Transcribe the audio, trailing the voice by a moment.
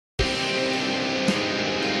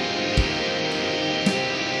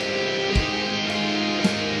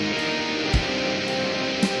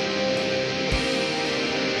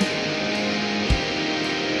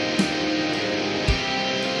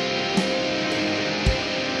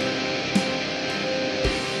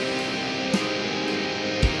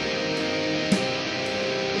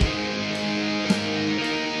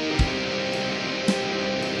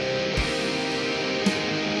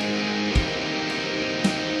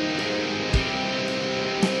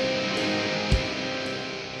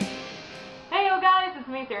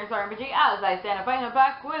here in Star RPG as I stand up fighting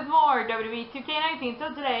back with more WWE 2K19.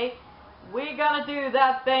 So today, we gotta do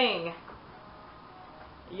that thing.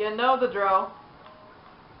 You know the drill.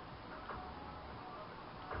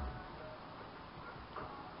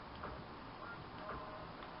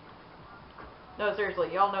 No,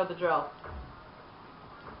 seriously, y'all know the drill.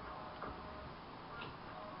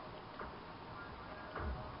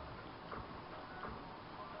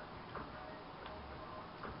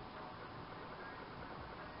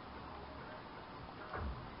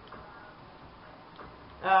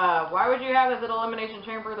 Why would you have this at Elimination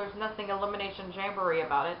Chamber? There's nothing Elimination Chambery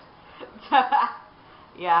about it.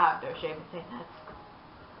 Yeah, I have no shame in saying that.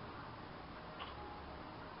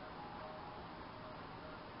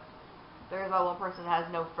 There's that one person that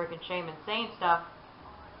has no freaking shame in saying stuff.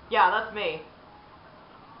 Yeah, that's me.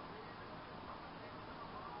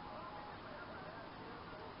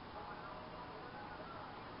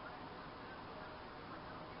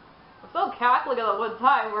 I'm so cackling at that one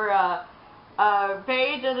time where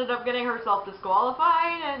Paige ended up getting herself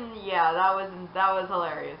disqualified, and yeah, that was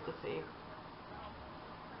hilarious to see.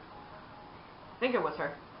 I think it was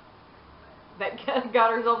her that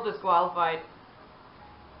got herself disqualified.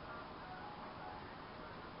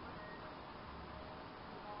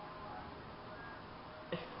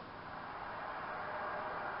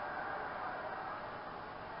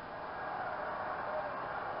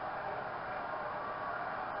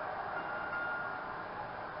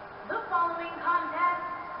 The following contest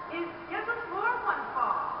is scheduled for one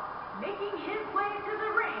fall. Making his way to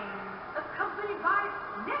the ring, accompanied by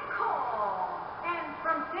Nick Cole, and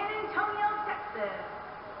from San Antonio, Texas,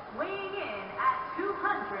 weighing in at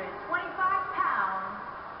 225 pounds,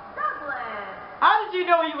 Douglas. How did you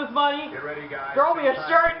know he was money? Get ready, guys. Throw me a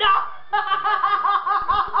shirt. No!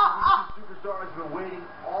 Superstars have been waiting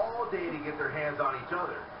all day to get their hands on each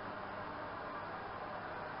other.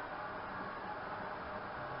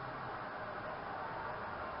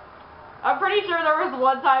 I'm pretty sure there was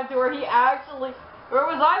one time too where he actually, or it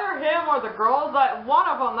was either him or the girls, that one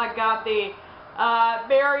of them that got the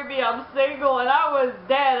marry me, I'm single, and I was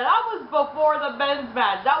dead. And that was before the men's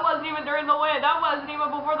match. That wasn't even during the win. That wasn't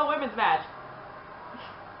even before the women's match.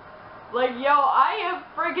 Like, yo, I am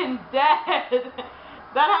freaking dead.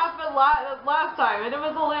 That happened last time, and it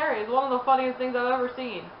was hilarious. One of the funniest things I've ever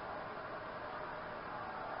seen.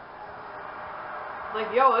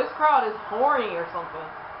 Like, yo, this crowd is horny or something.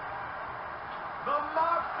 The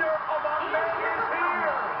monster of a man is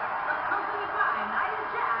here! Accompanied by Nia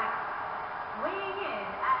Jax, weighing in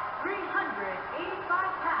at 385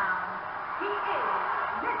 pounds, he is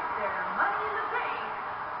Mr. Money in the Bank,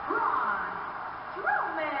 Braun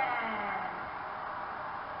Strowman.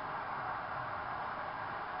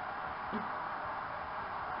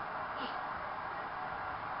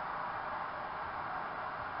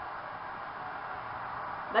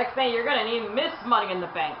 Next thing, you're gonna need Miss Money in the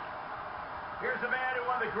Bank. Here's a man who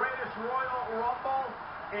won the greatest Royal Rumble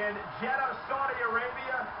in Jeddah, Saudi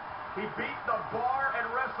Arabia. He beat the Bar at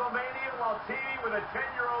WrestleMania while teaming with a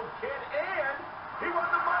 10-year-old kid, and he won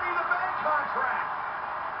the Money in the Bank contract.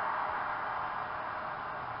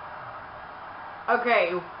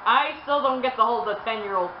 Okay, I still don't get the whole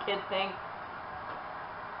 10-year-old kid thing.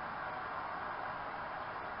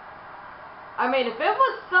 I mean, if it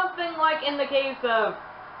was something like in the case of,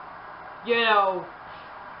 you know,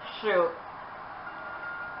 shoot.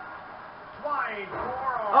 Flying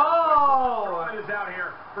forearm. Oh! Strowman is out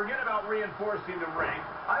here. Forget about reinforcing the ring.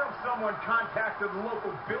 I hope someone contacted the local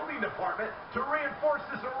building department to reinforce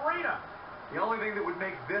this arena. The only thing that would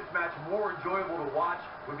make this match more enjoyable to watch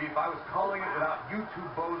would be if I was calling it without YouTube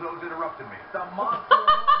bozos interrupting me. The monster.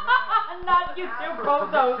 Not YouTube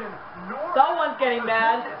bozos. Someone's getting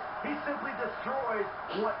mad. He simply destroys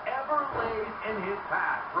whatever lays in his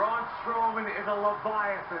path. Braun Strowman is a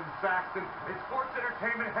Leviathan, Saxton, and sports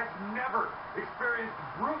entertainment has never experienced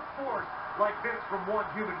brute force like this from one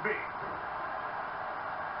human being.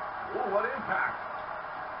 Ooh, what impact.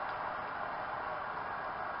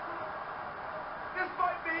 This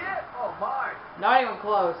might be it. Oh, my. Not even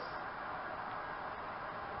close.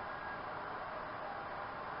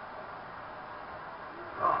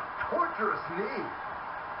 Oh, torturous knee.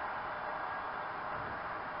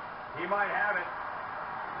 He might have it.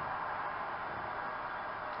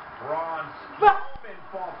 Braun Strowman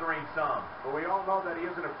faltering some. But we all know that he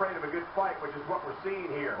isn't afraid of a good fight, which is what we're seeing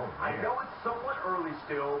here. Oh, I know it's somewhat early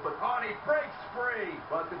still, but on he breaks free.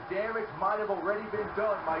 But the damage might have already been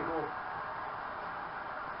done, Michael.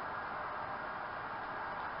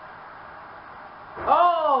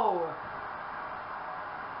 Oh!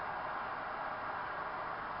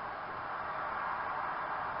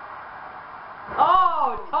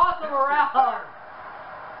 Oh, him around.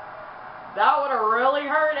 That would have really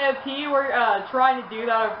hurt if he were trying to do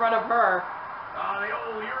that in front of her. Oh, the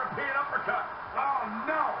old European uppercut. Oh,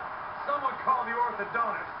 no. Someone call the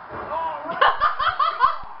orthodontist. Oh, right.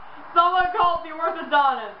 Someone called the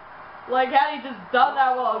orthodontist. Like, had he just done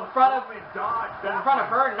that well in front of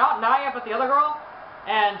her, not Nia, but the other girl,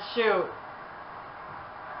 and shoot.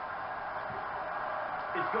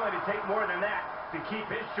 It's going to take more than that to keep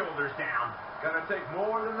his shoulders down. Gonna take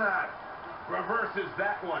more than that. Reverses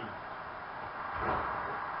that one.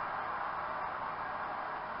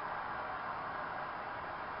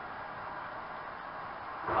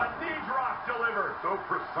 A knee drop delivered. So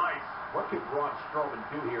precise. What can Braun Strowman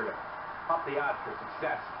do here to up the odds for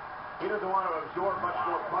success? He doesn't want to absorb much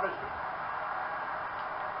more punishment.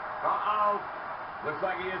 Uh-oh. Looks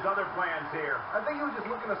like he has other plans here. I think he was just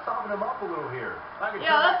looking to soften him up a little here.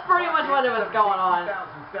 Yeah, that's pretty much what was going on.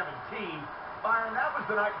 2017. Byron, that was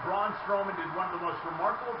the night Braun Strowman did one of the most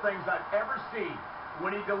remarkable things I've ever seen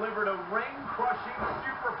when he delivered a ring-crushing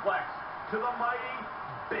superplex to the mighty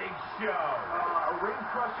Big Show.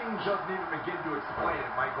 Ring-crushing doesn't even begin to explain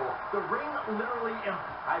it, Michael. The ring literally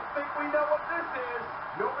I think we know what this is.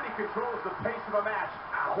 Nobody controls the pace of a match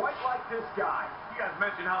quite like this guy. You guys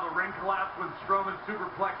mentioned how the ring collapsed when Strowman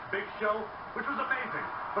superplexed Big Show, which was amazing.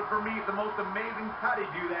 But for me, the most amazing, how did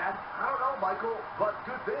he do that? I don't know, Michael, but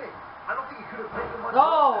good thing. I don't think he could have taken much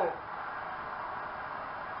more.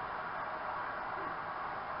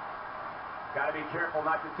 Got to be careful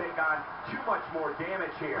not to take on too much more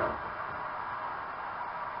damage here.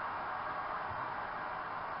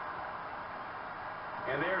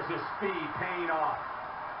 And there's his speed paying off.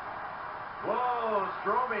 Whoa,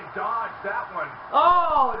 Strowman dodged that one.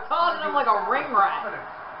 Oh, tossing him like a ring rat.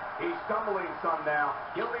 He's stumbling some now.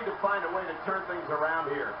 He'll need to find a way to turn things around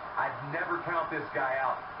here. I'd never count this guy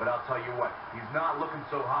out, but I'll tell you what, he's not looking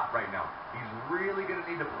so hot right now. He's really going to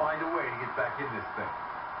need to find a way to get back in this thing.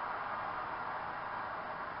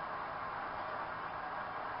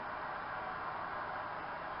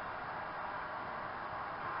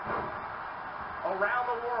 Around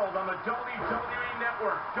the world on the WWE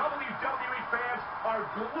Network, WWE fans are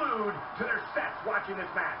glued to their sets watching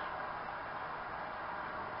this match.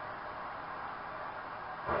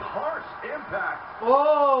 Harsh impact.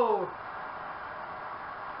 Whoa.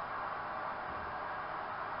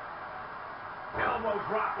 Elbow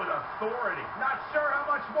drop with authority. Not sure how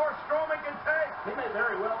much more Strowman can take. He may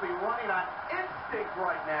very well be running on instinct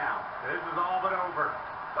right now. This is all but over.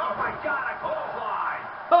 Oh my God, a clothesline.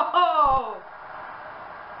 Oh.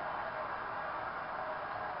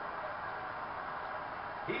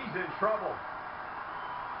 He's in trouble.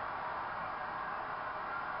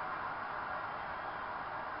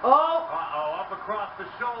 Oh. Uh-oh, up across the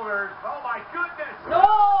shoulders. Oh my goodness.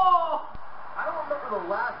 No. I don't remember the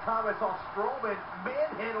last time I saw Strowman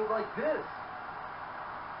manhandled like this.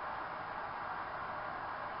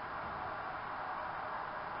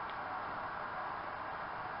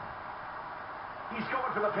 He's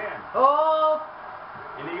going for the pin. Oh.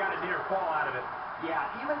 And he got a near fall out of it.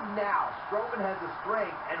 Yeah, even now, Strowman has the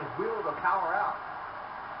strength and will to power out.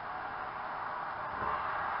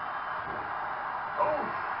 Oh!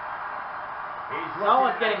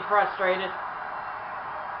 Someone's getting frustrated.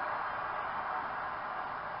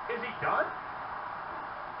 Is he done?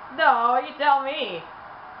 No, you tell me.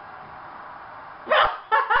 It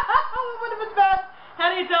would have been bad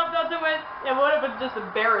had he jumped up to it. It would have been just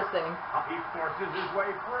embarrassing. He forces his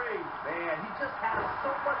way free. Man, he just has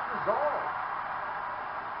so much resolve.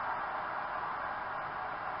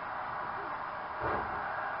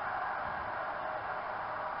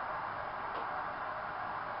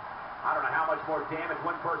 I don't know how much more damage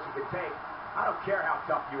one person can take. I don't care how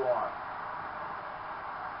tough you are.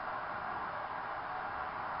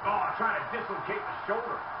 Oh, trying to dislocate the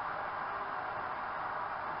shoulder.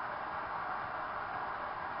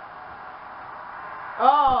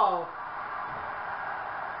 Oh.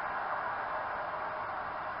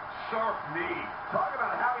 Sharp knee. Talk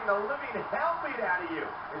about having the living hell beat out of you.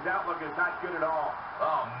 His outlook is not good at all.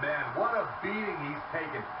 Oh, man, what a beating he's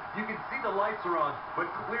taken. You can see the lights are on,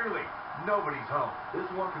 but clearly nobody's home. This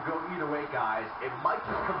one could go either way, guys. It might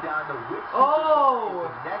just come down to which is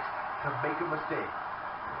the next to make a mistake.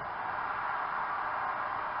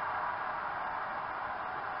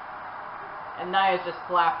 And Nia's just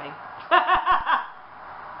clapping.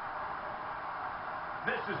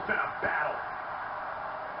 This has been a battle.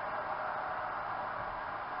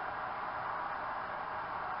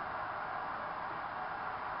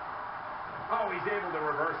 Oh, he's able to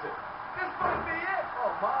reverse it. This might be it.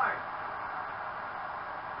 Oh, my.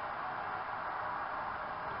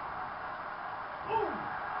 Ooh.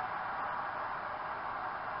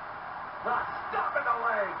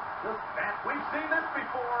 away. Just that. We've seen this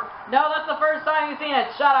before. No, that's the first time you've seen it.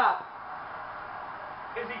 Shut up.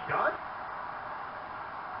 Is he done?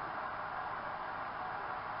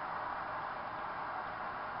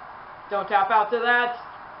 Don't tap out to that.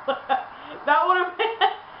 That would have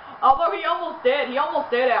been... Although he almost did. He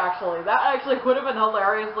almost did, actually. That actually would have been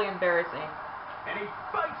hilariously embarrassing. And he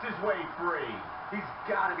fights his way free. He's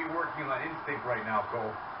got to be working on instinct right now,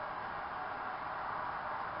 Cole.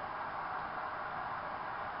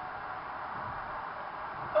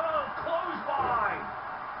 Oh, clothesline.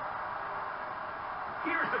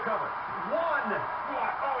 Here's the cover. One.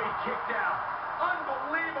 What? Oh, he kicked out.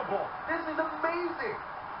 Unbelievable. This is amazing.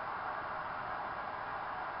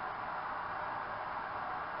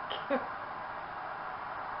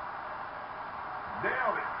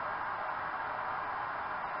 Nailed it.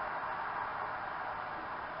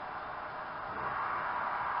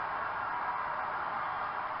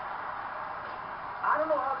 I don't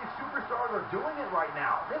know how these superstars are doing it right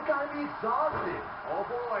now. They've got to be exhausted. Oh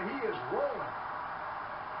boy, he is rolling.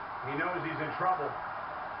 He knows he's in trouble.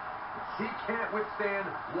 He can't withstand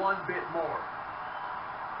one bit more.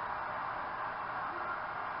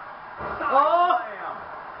 Oh! Slam.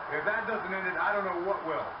 If that doesn't end it, I don't know what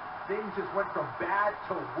will. Things just went from bad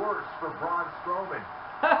to worse for Braun Strowman.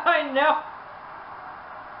 I know.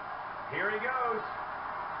 Here he goes.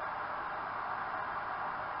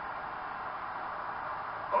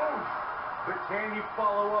 Oh, but can he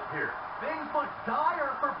follow up here? Things look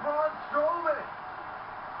dire for Braun Strowman.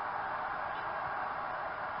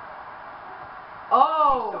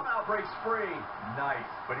 Oh. Somehow breaks free.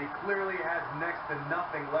 Nice, but he clearly has next to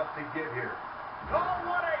nothing left to give here. Oh,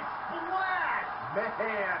 what a splash!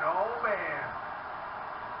 Man, oh man.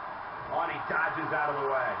 Oh, and he dodges out of the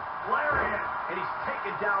way. Lariat, and he's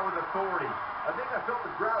taken down with authority. I think I felt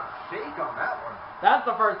the crowd shake on that one. That's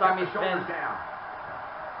the first time he's shoulders been. down.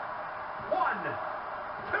 1,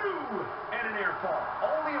 2, and an air fall.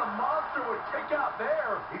 Only a monster would kick out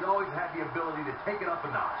there. He's always had the ability to take it up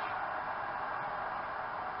a notch.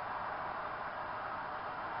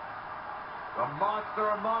 The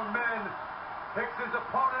monster among men picks his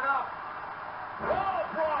opponent up. Oh,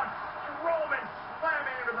 Braun Strowman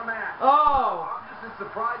slamming into the mat. Oh. I'm just as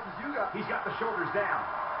surprised as you got. He's got the shoulders down.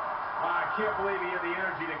 I can't believe he had the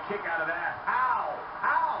energy to kick out of that. How?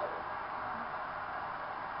 How?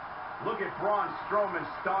 Look at Braun Strowman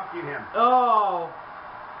stalking him. Oh.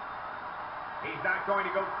 He's not going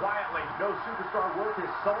to go quietly. No superstar worth his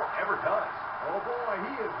salt ever does. Oh, boy,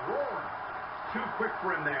 he is rolling. Too quick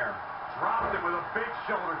for him there. Dropped him with a big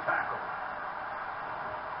shoulder tackle.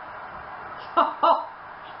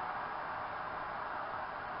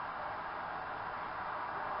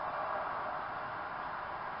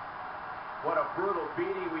 What a brutal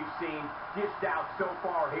beating we've seen dished out so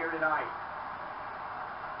far here tonight.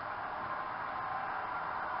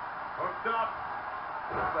 Hooked up.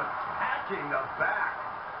 Attacking the back.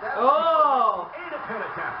 That's Oh. Ain't a pin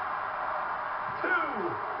attempt. 2,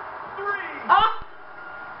 3. Ah.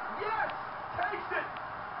 Yes! Takes it!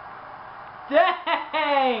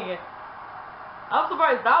 Dang. I'm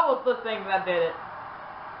surprised that was the thing that did it.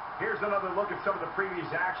 Here's another look at some of the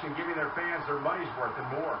previous action, giving their fans their money's worth and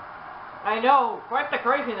more. I know. Quite the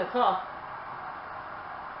craziness, huh?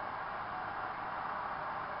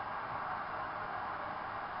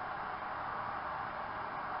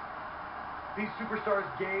 These superstars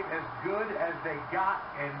gave as good as they got,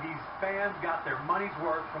 and these fans got their money's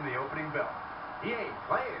worth from the opening bell. He ain't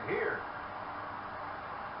playing here.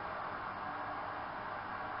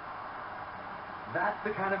 That's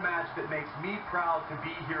the kind of match that makes me proud to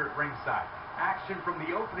be here at ringside. Action from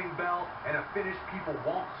the opening bell and a finish people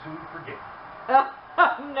won't soon forget.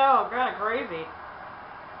 No, kind of crazy.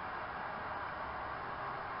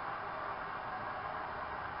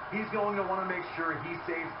 He's going to want to make sure he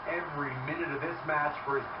saves every minute of this match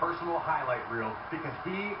for his personal highlight reel because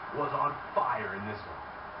he was on fire in this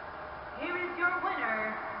one. Here is your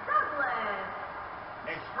winner,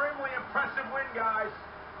 Douglas. Extremely impressive win, guys.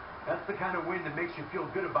 That's the kind of win that makes you feel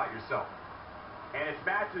good about yourself. And it's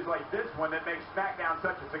matches like this one that makes SmackDown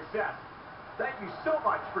such a success. Thank you so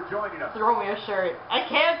much for joining us. Throw me a shirt. I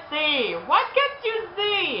can't see. What can't you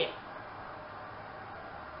see?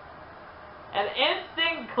 An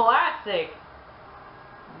instant classic.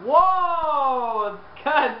 Whoa!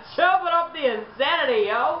 God, jumping up the insanity,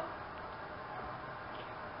 yo.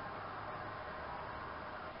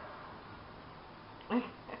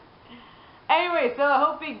 Anyway, so I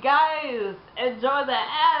hope you guys enjoy the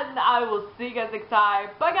end. I will see you guys next time.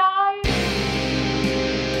 Bye, guys!